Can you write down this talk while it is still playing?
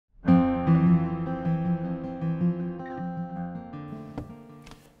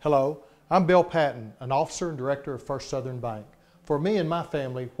Hello, I'm Bill Patton, an officer and director of First Southern Bank. For me and my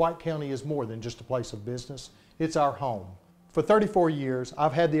family, White County is more than just a place of business, it's our home. For 34 years,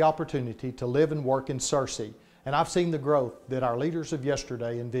 I've had the opportunity to live and work in Searcy, and I've seen the growth that our leaders of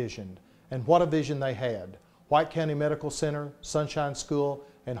yesterday envisioned. And what a vision they had. White County Medical Center, Sunshine School,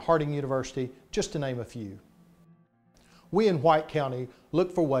 and Harding University, just to name a few. We in White County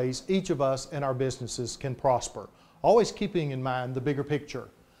look for ways each of us and our businesses can prosper, always keeping in mind the bigger picture.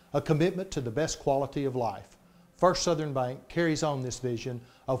 A commitment to the best quality of life. First Southern Bank carries on this vision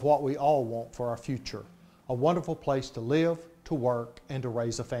of what we all want for our future. A wonderful place to live, to work, and to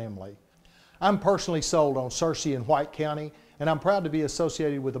raise a family. I'm personally sold on Searcy and White County, and I'm proud to be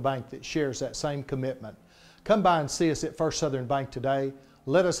associated with a bank that shares that same commitment. Come by and see us at First Southern Bank today.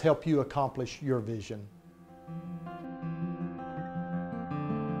 Let us help you accomplish your vision.